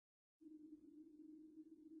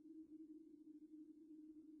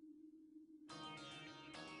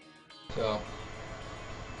So,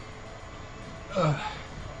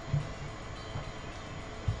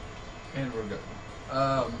 and we're good.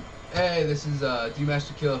 Hey, this is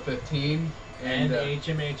D-Master Killer 15, and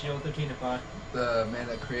HMHL 1305. The man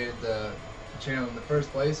that created the channel in the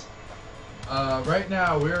first place. Right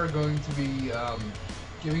now, we're going to be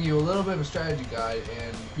giving you a little bit of a strategy guide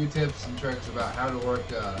and a few tips and tricks about how to work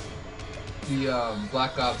the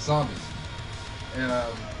Black Ops Zombies. And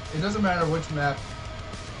it doesn't matter which map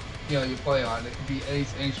you play on. It could be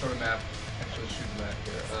any sort of map. Actually, shoot the map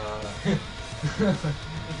here.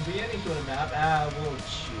 It could be any sort of map. We'll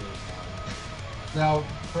choose. Now,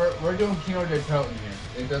 we're doing Kino der Toten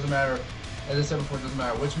here. It doesn't matter, as I said before, it doesn't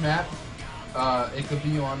matter which map. It could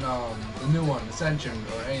be on the new one, Ascension,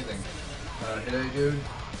 or anything. Hey, dude,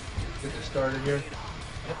 get this started here.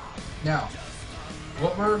 Yep. Now,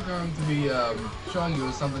 what we're going to be showing you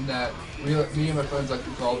is something that me and my friends like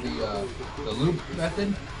to call the loop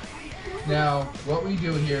method. Now, what we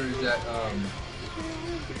do here is that,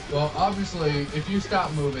 well, obviously, if you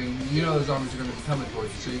stop moving, you know the zombies are going to be coming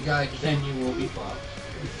towards you, so you gotta keep... Then you will be fucked.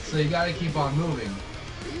 So you gotta keep on moving.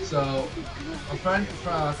 So, a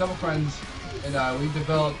couple friends, and we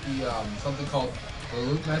developed the something called the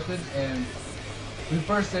loop method, and we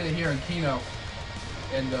first did it here in Kino,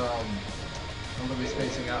 and I'm gonna be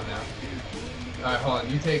spacing out now. All right, hold on.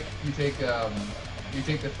 You take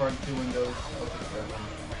the front two windows.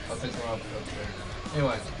 I'll take one up there.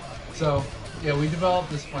 Anyway, so yeah, we developed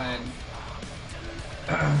this plan,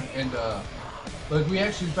 and like we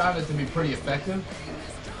actually found it to be pretty effective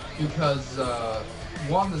because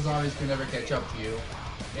one, the zombies can never catch up to you,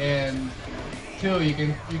 and two, you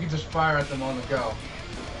can just fire at them on the go.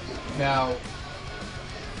 Now,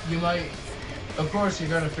 you might, of course, you're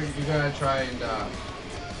gonna try and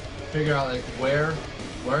figure out like where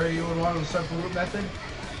you would want to start the loop method.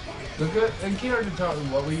 The good in Kino der Toten,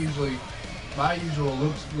 my usual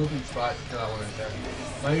looping spot.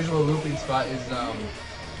 My usual looping spot is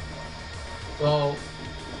well,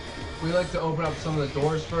 we like to open up some of the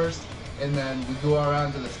doors first, and then we go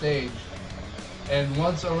around to the stage. And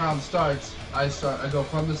once a round starts, I go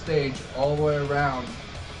from the stage all the way around,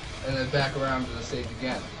 and then back around to the stage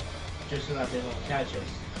again. Just so that they won't catch us.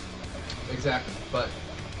 Exactly, but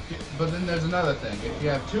then there's another thing. If you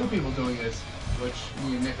have two people doing this, which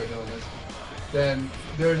me and Nick are doing this, then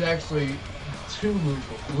there's actually two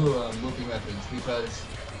looping methods, because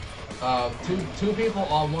two people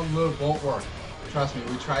on one loop won't work. Trust me,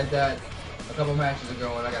 we tried that a couple matches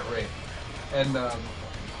ago and I got raped. And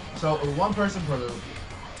so one person per loop,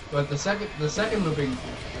 but the second looping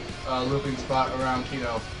spot around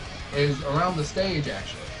Kino is around the stage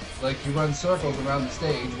actually. Like you run circles around the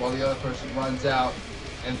stage while the other person runs out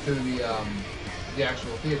and through the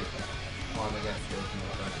actual theater. Hold on, I got to go.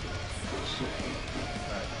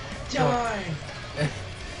 Die!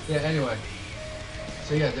 Yeah, anyway.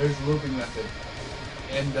 So yeah, there's the looping method.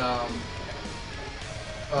 And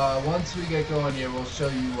once we get going here, we'll show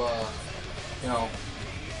you,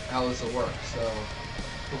 how this will work. So,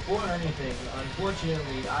 before anything,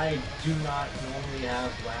 unfortunately, I do not normally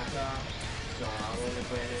have Black Ops, so I'll only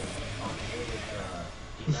play it on here with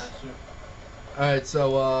D-Master. Alright,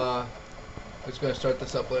 so, we're just gonna start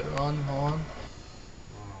this up later on. Hold on.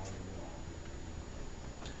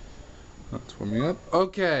 That's warming up.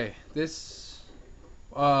 Okay,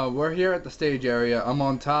 we're here at the stage area. I'm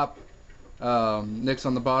on top. Nick's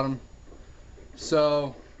on the bottom.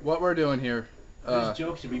 So, what we're doing here. There's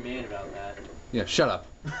jokes to be made about that. Yeah, shut up.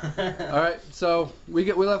 Alright, so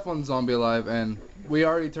we left one zombie alive, and we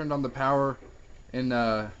already turned on the power in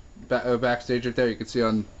backstage right there. You can see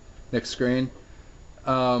on Nick's screen.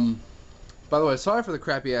 By the way, sorry for the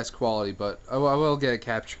crappy ass quality, but I will get a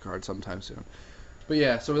capture card sometime soon. But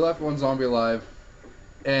yeah, so we left one zombie alive,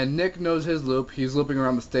 and Nick knows his loop. He's looping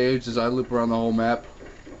around the stage as I loop around the whole map.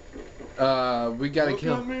 We gotta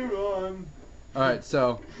kill. Let me run. Alright,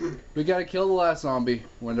 so we gotta kill the last zombie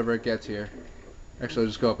whenever it gets here. Actually, I'll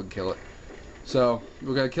just go up and kill it. So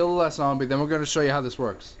we're gonna kill the last zombie, then we're gonna show you how this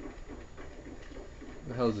works. Where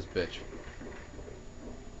the hell is this bitch?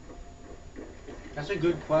 That's a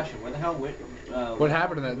good question. Where the hell? What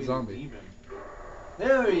happened to that zombie?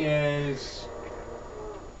 There he is.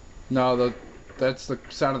 No, that's the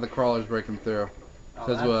sound of the crawlers breaking through.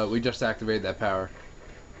 Because we just activated that power.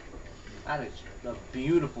 That is a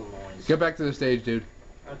beautiful noise. Get back to the stage, dude.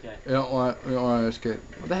 Okay. We don't want this kid.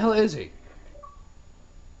 What the hell is he?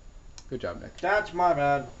 Good job, Nick. That's my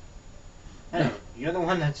bad. Hey, you're the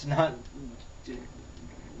one that's not.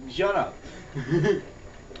 Shut up.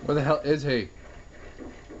 Where the hell is he?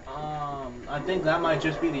 I think that might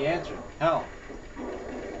just be the answer. Hell.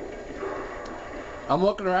 I'm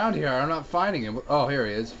looking around here. I'm not finding him. Oh, here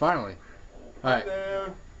he is. Finally. All right.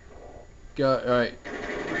 There. Go. All right.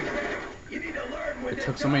 It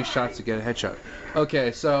took so many shots to get a headshot.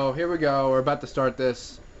 Okay, so here we go. We're about to start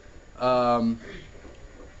this. Now,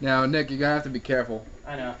 Nick, you're gonna have to be careful.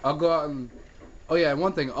 I know. I'll go out and. Oh yeah,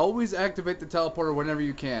 one thing. Always activate the teleporter whenever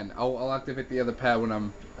you can. I'll activate the other pad when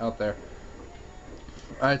I'm out there.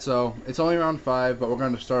 All right, so it's only round 5, but we're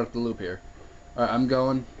going to start the loop here. All right, I'm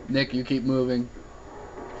going. Nick, you keep moving.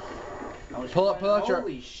 Pull out your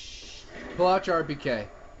RPK.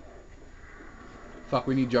 Fuck,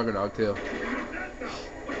 we need Juggernog too.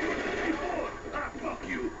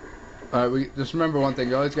 All right, we just remember one thing.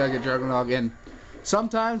 You always gotta get Juggernog in.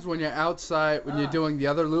 Sometimes when you're outside, when you're doing the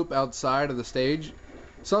other loop outside of the stage,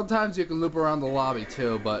 sometimes you can loop around the lobby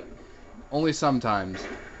too, but only sometimes.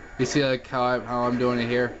 You see like how I'm doing it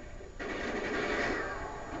here?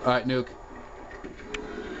 Alright, Nuke.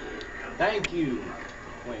 Thank you.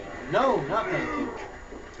 Wait, no, not thank you.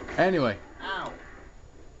 Anyway. Ow.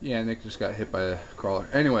 Yeah, Nick just got hit by a crawler.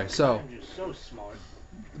 Anyway, so. I'm just so smart.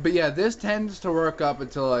 But yeah, this tends to work up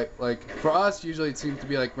until like for us, usually it seems to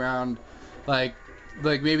be like around like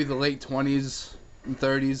maybe the late 20s and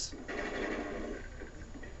 30s.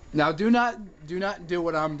 Now do not do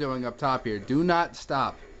what I'm doing up top here. Do not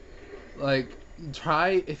stop. Like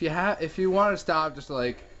try if you want to stop, just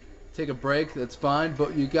like take a break, that's fine,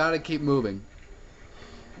 but you gotta keep moving.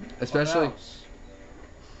 Especially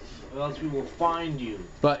or else we will find you.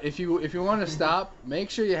 But if you want to stop, make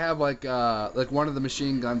sure you have like one of the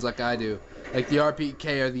machine guns like I do. Like the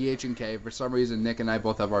RPK or the H&K. For some reason Nick and I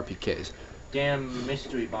both have RPKs. Damn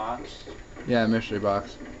mystery box. Yeah, mystery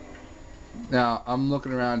box. Now, I'm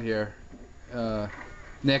looking around here.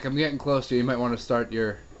 Nick, I'm getting close to you. You might want to start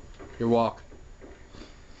your walk.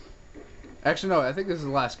 Actually, no, I think this is the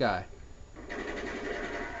last guy.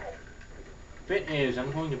 If it is, I'm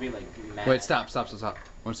going to be like mad. Wait, stop. I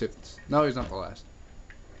want to see if it's... No, he's not the last.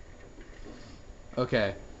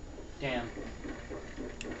 Okay. Damn.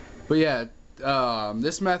 But yeah,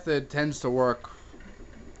 this method tends to work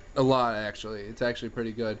a lot, actually. It's actually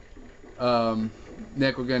pretty good.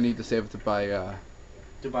 Nick, we're going to need to save it to buy the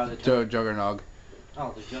Juggernog.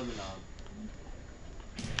 Oh, the Juggernog.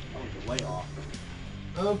 Oh, you're way off.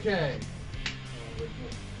 Okay.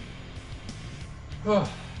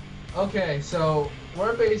 Okay, so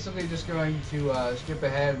we're basically just going to skip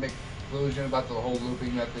ahead and make a conclusion about the whole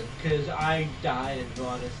looping method. Because I died and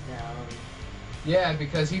brought us down. Yeah,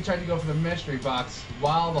 because he tried to go for the mystery box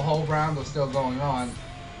while the whole round was still going on.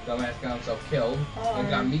 Dumbass got himself killed and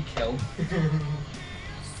got me killed.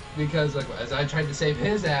 Because like, as I tried to save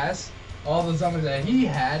his ass, all the zombies that he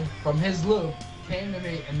had from his loop came to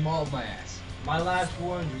me and mauled my ass. My last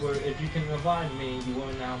words were, if you can revive me, you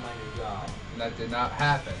are now my new god. And that did not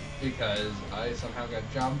happen because I somehow got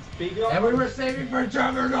jumped. And we were saving for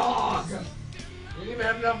Juggernog! We didn't even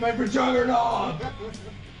have enough money for Juggernog!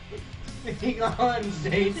 Hang on,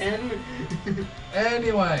 Satan!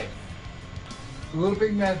 Anyway,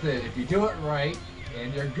 looping method. If you do it right,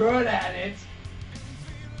 and you're good at it,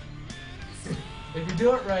 if you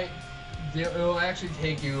do it right, it will actually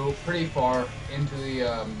take you pretty far into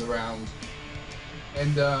the rounds.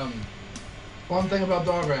 And one thing about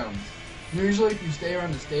dog rounds, usually if you stay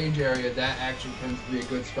around the stage area, that actually tends to be a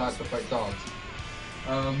good spot to fight dogs.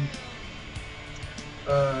 I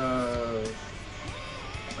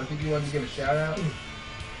think you wanted to give a shout out.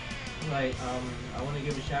 Right, I want to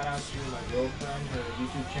give a shout out to my girlfriend, her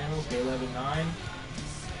YouTube channel, K119.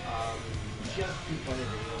 She has 2 funny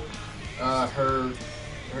videos.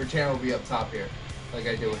 Her channel will be up top here, like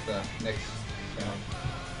I did with the next channel.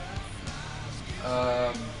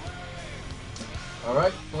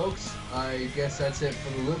 Alright, folks, I guess that's it for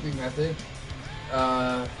the looping method. You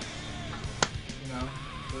know,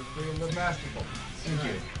 it was pretty masterful. Thank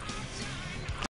you.